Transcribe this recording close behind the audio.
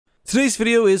Today's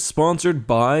video is sponsored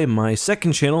by my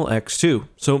second channel, X2.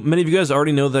 So many of you guys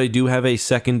already know that I do have a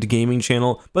second gaming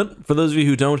channel, but for those of you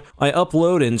who don't, I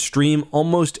upload and stream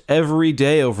almost every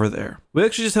day over there. We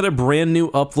actually just had a brand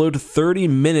new upload 30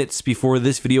 minutes before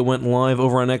this video went live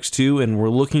over on X2, and we're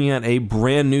looking at a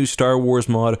brand new Star Wars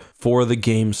mod for the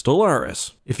game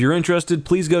Stellaris. If you're interested,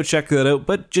 please go check that out,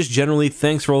 but just generally,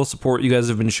 thanks for all the support you guys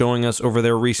have been showing us over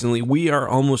there recently. We are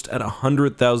almost at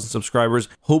 100,000 subscribers.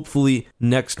 Hopefully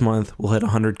next month we'll hit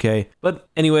 100K. But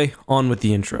anyway, on with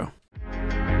the intro.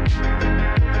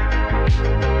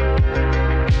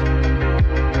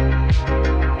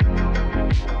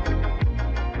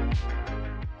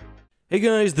 Hey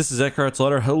guys, this is Eckhart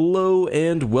Slaughter. Hello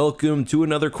and welcome to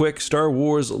another quick Star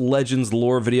Wars Legends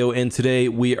lore video, and today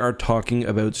we are talking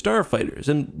about starfighters,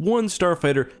 and one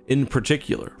starfighter in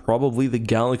particular, probably the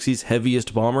galaxy's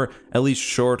heaviest bomber, at least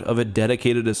short of a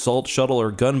dedicated assault shuttle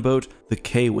or gunboat, the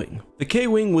K-Wing. The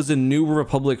K-Wing was a New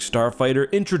Republic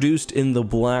starfighter introduced in the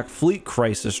Black Fleet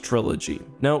Crisis trilogy.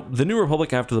 Now, the New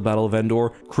Republic after the Battle of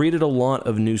Endor created a lot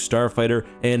of new starfighter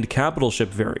and capital ship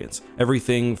variants,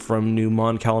 everything from new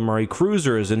Mon Calamari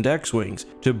cruisers and X-Wings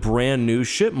to brand new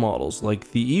ship models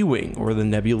like the E-Wing or the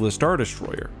Nebula Star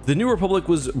Destroyer. The New Republic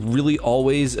was really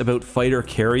always about fighter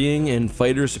carrying and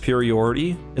fighter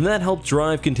superiority, and that helped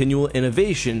drive continual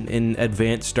innovation in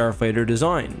advanced starfighter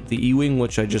design. The E-Wing,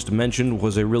 which I just mentioned,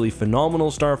 was a really phenomenal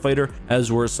starfighter,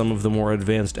 as were some of the more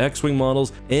advanced X-Wing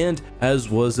models, and as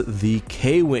was the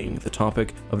K-Wing, the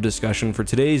topic of discussion for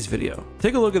today's video.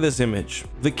 Take a look at this image.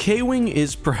 The K-Wing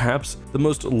is perhaps the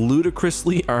most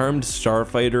ludicrously armed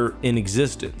starfighter in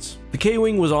existence. The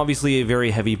K-Wing was obviously a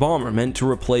very heavy bomber, meant to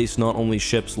replace not only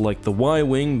ships like the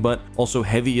Y-Wing, but also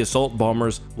heavy assault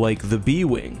bombers like the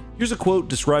B-Wing. Here's a quote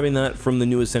describing that from the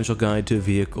New Essential Guide to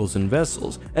Vehicles and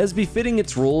Vessels. As befitting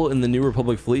its role in the New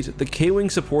Republic fleet, the K-Wing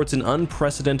supports an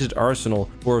unprecedented arsenal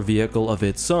for a vehicle of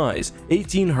its size.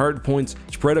 18 hardpoints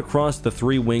spread across the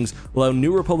three wings allow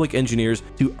New Republic engineers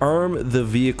to arm the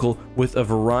vehicle with a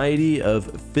variety of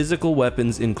physical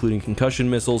weapons, including concussion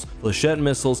missiles, flechette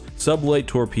missiles, sublight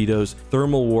torpedoes,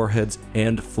 thermal warheads,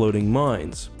 and floating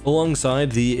mines.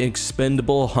 Alongside the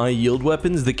expendable high-yield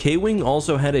weapons, the K-Wing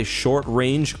also had a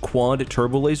short-range quad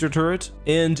turbo laser turret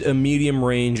and a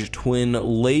medium-range twin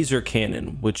laser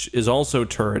cannon, which is also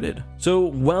turreted. So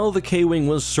while the K-Wing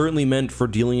was certainly meant for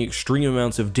dealing extreme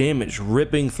amounts of damage,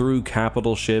 ripping through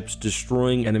capital ships,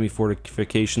 destroying enemy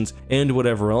fortifications, and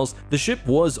whatever else, the ship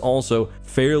was also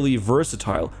fairly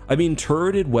versatile. I mean,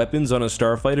 turreted weapons on a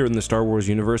starfighter in the Star Wars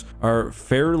universe are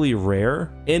fairly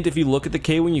rare, and if you look at the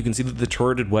K-Wing, you can see that the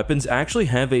turreted weapons actually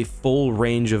have a full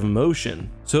range of motion,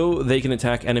 so they can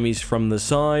attack enemies from the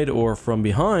side or from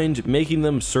behind, making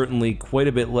them certainly quite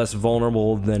a bit less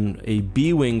vulnerable than a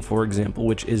B-Wing, for example,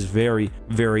 which is very,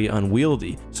 very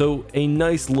unwieldy. So a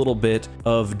nice little bit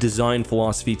of design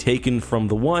philosophy taken from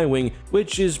the Y-Wing,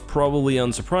 which is probably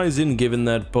unsurprising given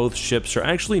that both ships are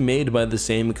actually made by the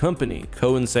same company,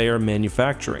 Cohen Sayer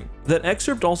Manufacturing. That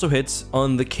excerpt also hits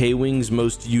on the K-Wing's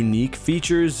most unique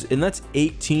features, and that's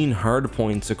 18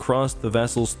 hardpoints across the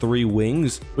vessel's three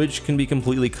wings, which can be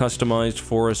completely customized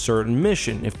for a certain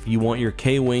mission. If you want your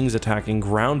K-Wings attacking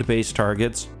ground-based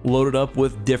targets, loaded up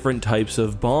with different types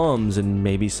of bombs and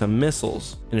maybe some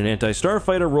missiles. In an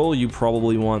anti-starfighter role, you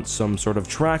probably want some sort of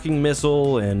tracking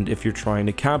missile, and if you're trying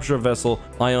to capture a vessel,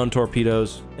 ion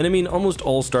torpedoes. And I mean, almost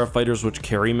all starfighters which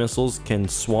carry missiles can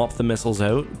swap the missiles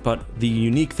out, but the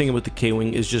unique thing about the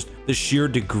K-Wing is just the sheer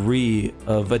degree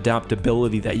of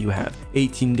adaptability that you have.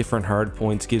 18 different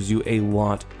hardpoints gives you a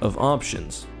lot of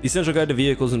options. The Essential Guide to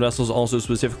Vehicles and Vessels also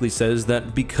specifically says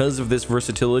that because of this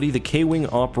versatility, the K-Wing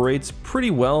operates pretty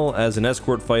well as an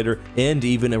escort fighter and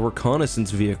even a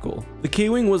reconnaissance vehicle. The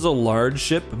K-Wing was a large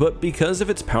ship, but because of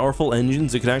its powerful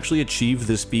engines, it could actually achieve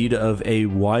the speed of a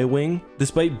Y-Wing,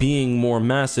 despite being more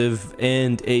massive,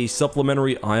 and a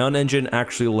supplementary ion engine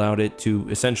actually allowed it to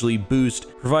essentially boost,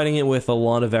 providing it with a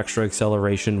lot of extra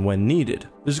acceleration when needed.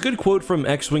 There's a good quote from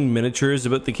X-Wing Miniatures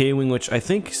about the K-Wing, which I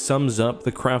think sums up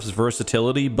the craft's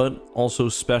versatility, but also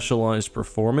specialized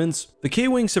performance. The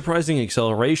K-Wing's surprising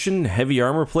acceleration, heavy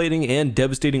armor plating, and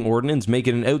devastating ordnance make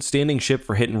it an outstanding ship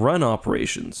for hit-and-run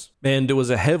operations. And it was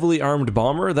a heavily armed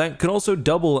bomber that could also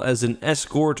double as an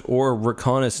escort or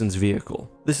reconnaissance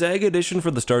vehicle. The SAG edition for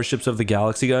the Starships of the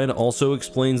Galaxy Guide also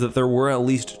explains that there were at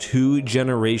least 2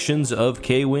 generations of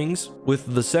K-Wings,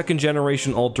 with the second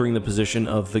generation altering the position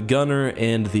of the gunner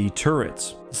and the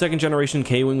turrets. The second generation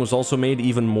K-Wing was also made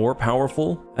even more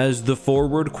powerful, as the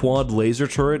forward quad laser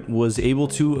turret was able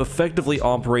to effectively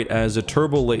operate as a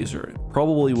turbo laser,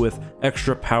 probably with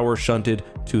extra power shunted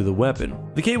to the weapon.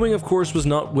 The K-Wing, of course, was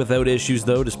not without issues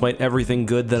though, despite everything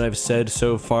good that I've said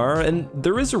so far, and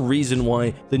there is a reason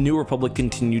why the New Republic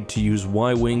continued to use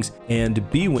Y-Wings and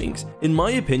B-Wings. In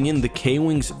my opinion, the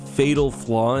K-Wing's fatal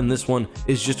flaw, and this one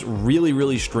is just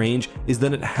really strange, is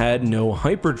that it had no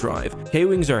hyperdrive.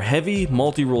 K-Wings are heavy,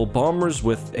 multi-role bombers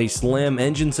with a slam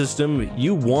engine system.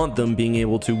 You want them being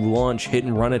able to launch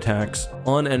hit-and-run attacks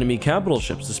on enemy capital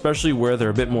ships, especially where they're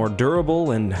a bit more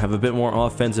durable and have a bit more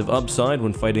offensive upside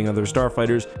when fighting other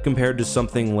starfighters compared to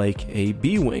something like a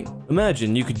B-Wing.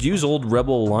 Imagine you could use old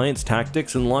Rebel Alliance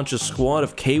tactics and launch a squad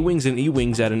of K-Wings and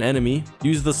E-Wings at an enemy,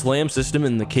 use the slam system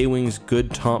and the K-Wing's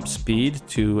good top speed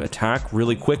to attack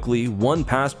really quickly. One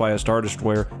pass by a Star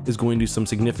Destroyer is going to do some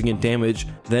significant damage,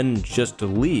 then just to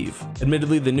leave.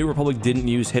 Admittedly, the New Republic didn't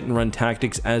use hit-and-run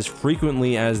tactics as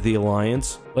frequently as the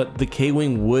Alliance, but the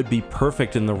K-Wing would be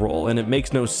perfect in the role, and it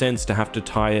makes no sense to have to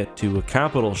tie it to a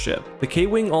capital ship. The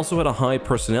K-Wing also had a high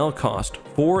personnel cost.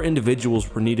 4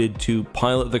 individuals were needed to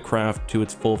pilot the craft to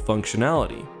its full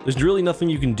functionality. There's really nothing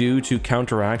you can do to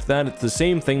counteract that. It's the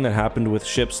same thing that happened with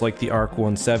ships like the ARC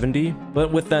 170.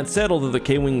 But with that said, although the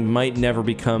K-Wing might never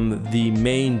become the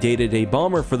main day-to-day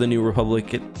bomber for the New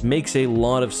Republic, it makes a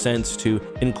lot of sense to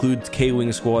include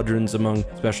K-Wing squadrons among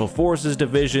Special Forces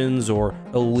divisions or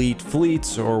elite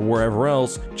fleets or wherever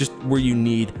else, just where you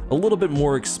need a little bit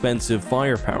more expensive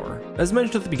firepower. As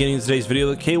mentioned at the beginning of today's video,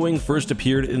 the K-Wing first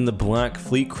appeared in the Black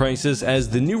Fleet Crisis as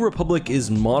the New Republic is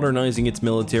modernizing its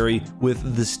military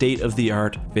with the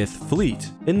state-of-the-art 5th Fleet.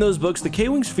 In those books, the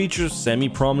K-Wings feature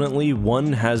semi-prominently.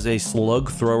 One has a slug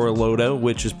thrower loadout,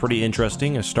 which is pretty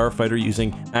interesting, a starfighter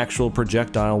using actual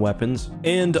projectile weapons.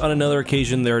 And on another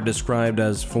occasion, they're described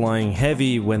as flying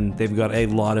heavy when they've got a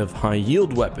lot of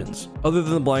high-yield weapons. Other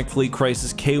than the Black Fleet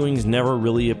Crisis, K-Wings never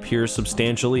really appear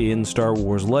substantially in Star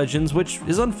Wars Legends, which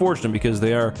is unfortunate because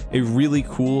they are a really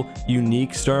cool,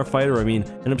 unique starfighter. I mean,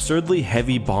 an absurdly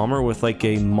heavy bomber with like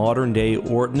a modern-day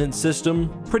ordnance system.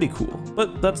 Pretty cool.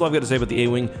 But that's all I've got to say about the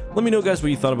A-Wing. Let me know, guys, what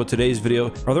you thought about today's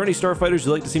video. Are there any starfighters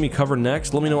you'd like to see me cover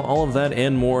next? Let me know all of that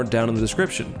and more down in the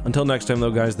description. Until next time,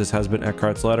 though, guys, this has been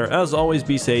Eckhart's Ladder. As always,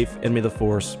 be safe, and may the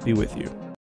Force be with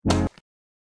you.